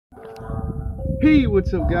Hey,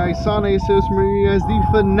 what's up guys? Sane Sos bringing you guys the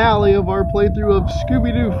finale of our playthrough of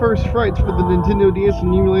Scooby-Doo First Frights for the Nintendo DS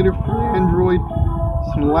and emulator for Android.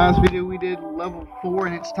 So in the last video we did level 4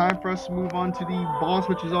 and it's time for us to move on to the boss,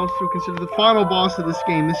 which is also considered the final boss of this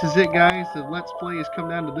game. This is it guys, the Let's Play has come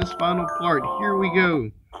down to this final part. Here we go.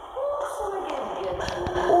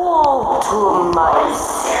 All to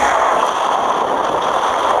myself.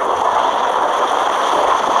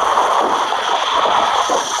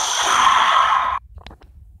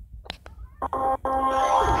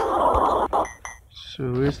 So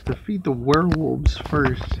let's defeat the werewolves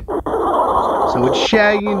first. So it's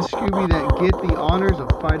Shaggy and Scooby that get the honors of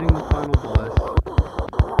fighting the final boss.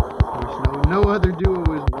 There's no other duo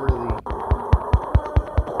is worthy.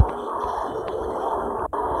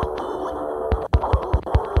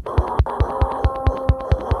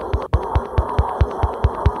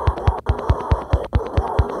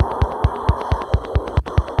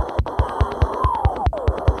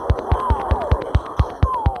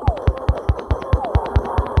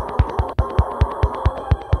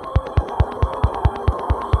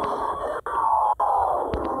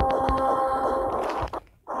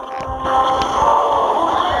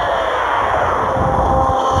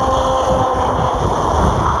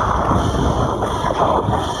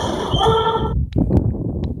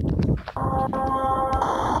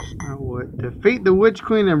 Defeat the Witch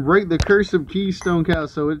Queen and break the curse of Keystone Cow.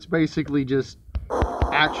 So it's basically just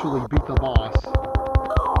actually beat the boss.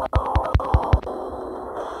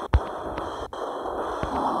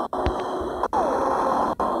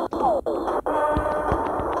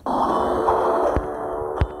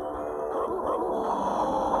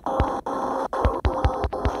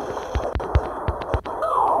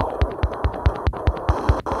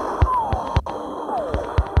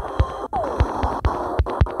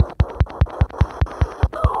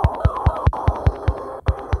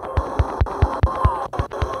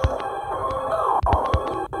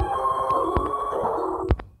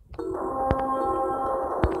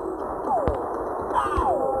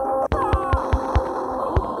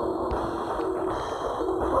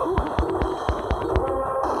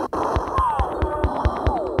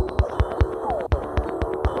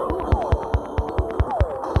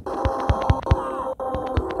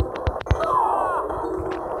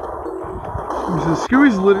 So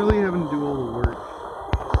Scooby's literally having to do all the work.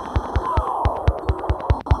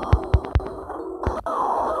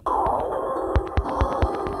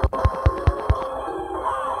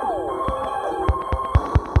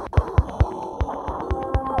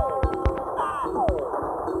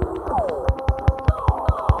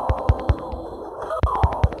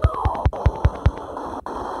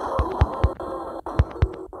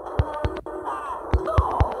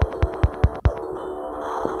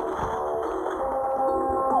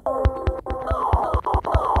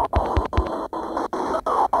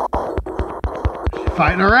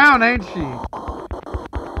 Fighting around, ain't she?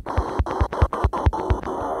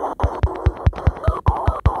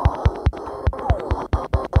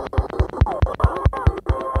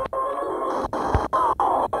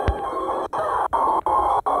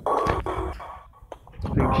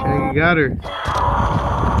 I think Shaggy got her.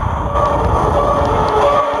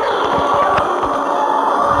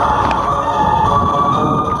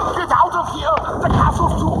 Get out of here! The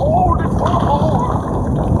castle's too old and full of holes!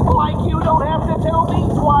 Like you don't have to tell me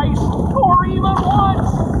twice, or even once!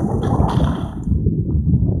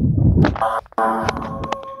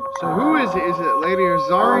 So who is it? Is it Lady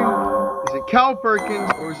Azari? Is it Cal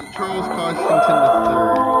Perkins? Or is it Charles Constantine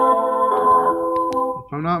III?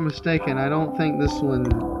 If I'm not mistaken, I don't think this one...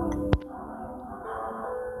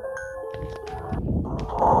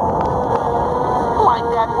 Like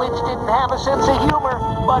that witch didn't have a sense of humor,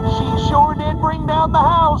 but she sure did bring down the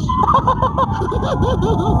house.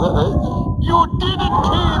 You did it,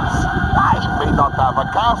 kids! I may not have a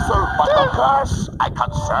castle, but a curse I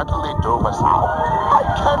can certainly do without. I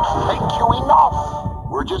can't thank you enough.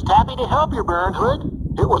 We're just happy to help you,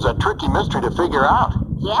 Baronhood. It was a tricky mystery to figure out.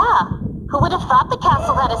 Yeah. Who would have thought the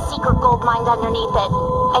castle had a secret gold mine underneath it?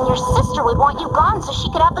 And your sister would want you gone so she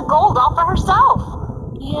could have the gold all for herself.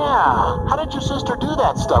 Yeah, how did your sister do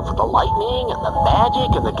that stuff with the lightning and the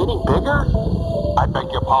magic and the getting bigger? I beg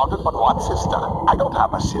your pardon, but what sister? I don't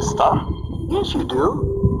have a sister. Yes, you do.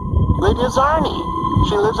 Lady Azarni.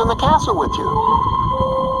 She lives in the castle with you.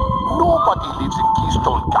 Nobody lives in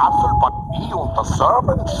Keystone Castle but me and the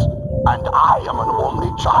servants. And I am an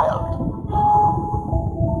only child.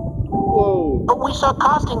 Whoa. But we saw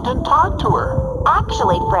Costington talk to her.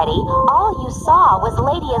 Actually, Freddy, all you saw was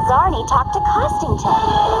Lady Azarni talk to Costington.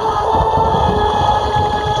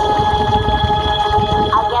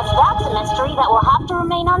 I guess that's a mystery that we'll have to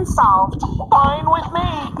remain unsolved. Fine with me.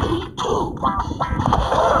 Me too.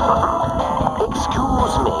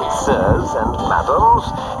 Excuse me, sirs and madams.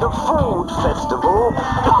 The food festival,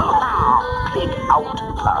 big out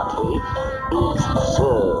party, is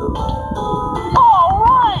served. All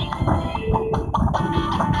right.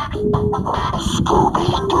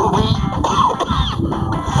 Scooby-Doo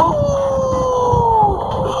food.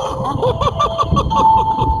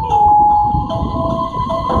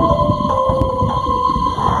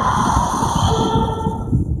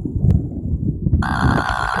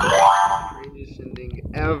 Strangest ending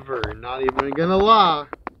ever, not even gonna lie.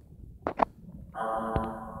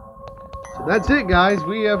 So that's it, guys.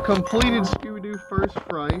 We have completed Scooby-Doo First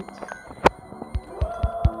Frights.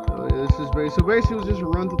 So basically, we'll just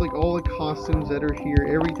run through like all the costumes that are here,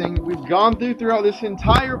 everything that we've gone throughout this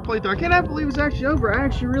entire playthrough. I cannot believe it's actually over. I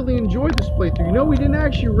actually really enjoyed this playthrough. You know, we didn't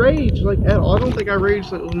actually rage like at all. I don't think I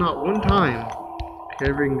raged like not one time.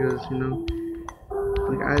 Everything goes, you know.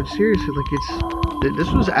 Like I seriously, like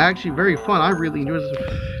this was actually very fun. I really enjoyed this.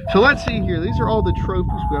 So let's see here. These are all the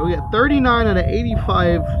trophies we got. We got 39 out of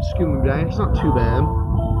 85 Scooby-Doo. It's not too bad.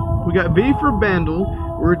 We got V for Bandle.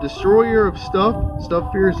 We're a destroyer of stuff.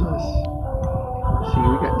 Stuff fears us. Let's see,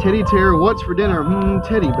 we got Teddy Terror. What's for dinner?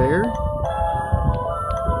 Teddy bear.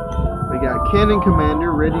 We got Cannon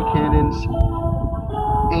Commander. Ready cannons.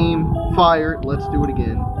 Aim. Fire. Let's do it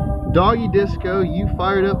again. Doggy Disco. You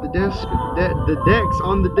fired up the decks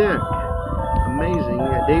on the deck. Amazing. We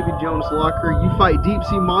got Davy Jones Locker. You fight deep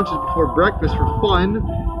sea monsters before breakfast for fun.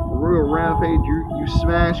 Royal Rampage. You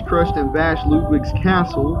smash, crushed, and bash Ludwig's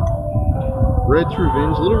castle. Red's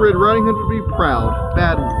Revenge. Little Red Riding Hood would be proud.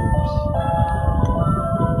 Bad Wolves.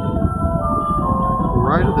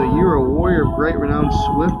 Ride of the Year, a warrior of great renown,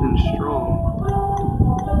 swift and strong.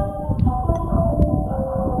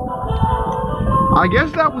 I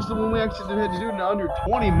guess that was the one we actually had to do in under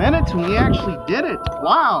 20 minutes, and we actually did it.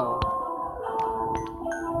 Wow.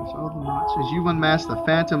 All the monsters. You've unmasked the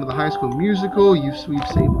Phantom of the High School Musical. You've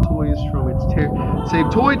saved toys from its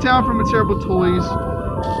saved Toy Town from its terrible toys.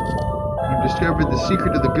 You've discovered the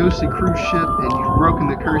secret of the ghostly cruise ship, and you've broken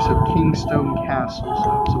the curse of Kingstone Castle.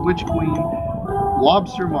 So it's a Witch Queen,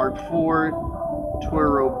 Lobster Mark IV, Toy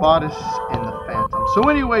Robotus, and the Phantom. So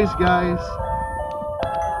anyways, guys,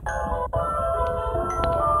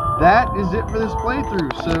 that is it for this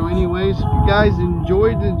playthrough. So anyways, if you guys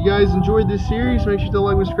enjoyed this series, make sure to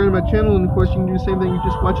like and subscribe to my channel, and of course you can do the same thing, you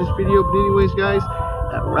just watch this video. But anyways, guys,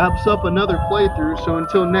 that wraps up another playthrough. So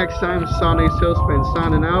until next time, Sane Salesman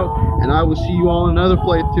signing out, and I will see you all in another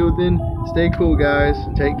playthrough. Then stay cool, guys,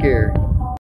 and take care.